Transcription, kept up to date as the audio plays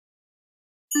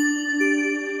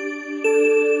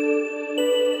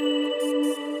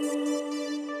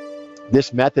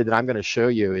This method that I'm going to show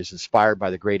you is inspired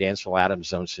by the great Ansel Adams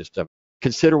Zone System.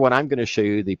 Consider what I'm going to show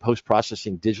you the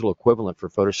post-processing digital equivalent for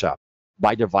Photoshop.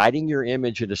 By dividing your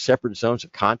image into separate zones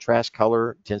of contrast,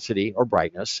 color, intensity, or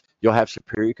brightness, you'll have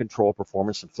superior control,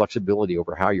 performance, and flexibility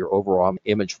over how your overall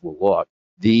image will look.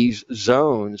 These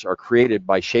zones are created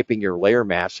by shaping your layer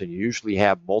mask, and you usually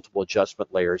have multiple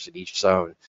adjustment layers in each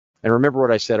zone. And remember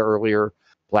what I said earlier,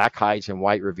 black hides and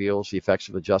white reveals the effects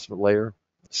of adjustment layer.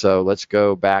 So let's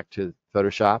go back to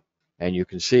Photoshop, and you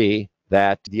can see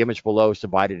that the image below is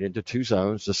divided into two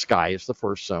zones. The sky is the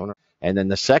first zone, and then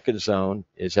the second zone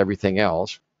is everything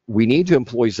else. We need to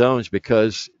employ zones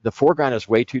because the foreground is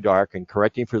way too dark, and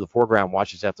correcting for the foreground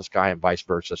washes out the sky and vice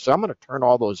versa. So I'm going to turn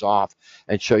all those off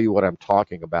and show you what I'm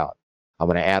talking about. I'm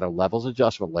going to add a levels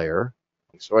adjustment layer.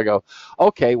 So I go,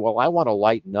 okay, well, I want to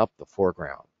lighten up the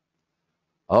foreground.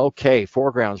 Okay,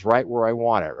 foreground's right where I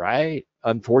want it, right?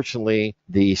 Unfortunately,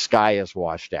 the sky is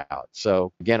washed out.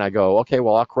 So again, I go, okay,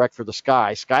 well, I'll correct for the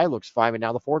sky. Sky looks fine, and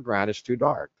now the foreground is too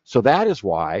dark. So that is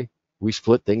why we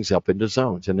split things up into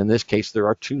zones. And in this case, there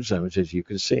are two zones, as you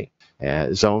can see.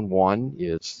 Zone 1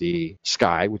 is the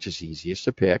sky, which is easiest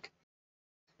to pick.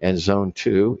 And zone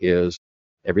 2 is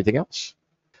everything else.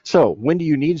 So when do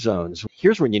you need zones?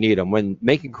 Here's when you need them. When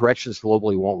making corrections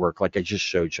globally won't work, like I just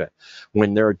showed you.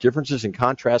 When there are differences in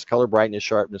contrast, color, brightness,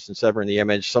 sharpness, etc. in the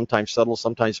image, sometimes subtle,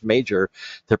 sometimes major,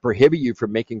 that prohibit you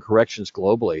from making corrections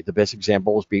globally. The best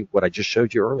example is what I just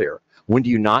showed you earlier. When do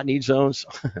you not need zones?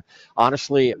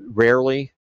 Honestly,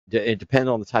 rarely. It depends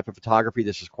on the type of photography.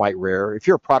 This is quite rare. If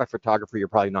you're a product photographer, you're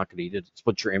probably not going to need to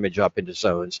split your image up into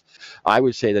zones. I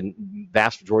would say the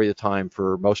vast majority of the time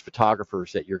for most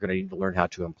photographers that you're going to need to learn how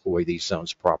to employ these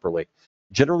zones properly.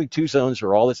 Generally, two zones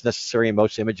are all that's necessary in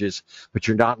most images, but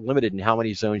you're not limited in how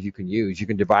many zones you can use. You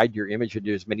can divide your image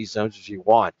into as many zones as you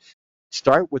want.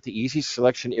 Start with the easy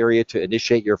selection area to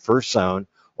initiate your first zone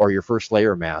or your first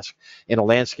layer mask. In a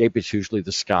landscape, it's usually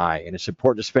the sky, and it's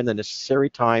important to spend the necessary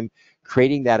time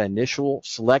creating that initial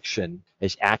selection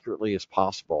as accurately as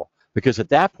possible, because at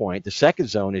that point, the second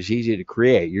zone is easy to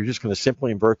create. You're just going to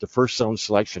simply invert the first zone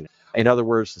selection. In other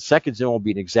words, the second zone will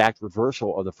be an exact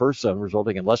reversal of the first zone,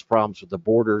 resulting in less problems with the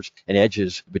borders and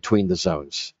edges between the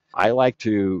zones. I like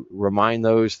to remind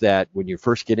those that when you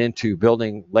first get into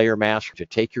building layer masks, to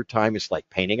take your time. It's like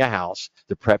painting a house.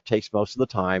 The prep takes most of the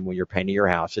time when you're painting your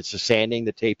house. It's the sanding,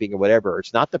 the taping, or whatever.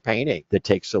 It's not the painting that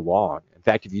takes so long. In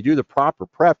fact, if you do the proper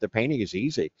prep, the painting is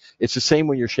easy. It's the same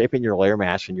when you're shaping your layer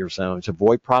mask in your zones.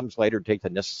 Avoid problems later. Take the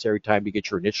necessary time to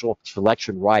get your initial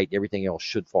selection right. Everything else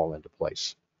should fall into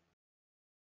place.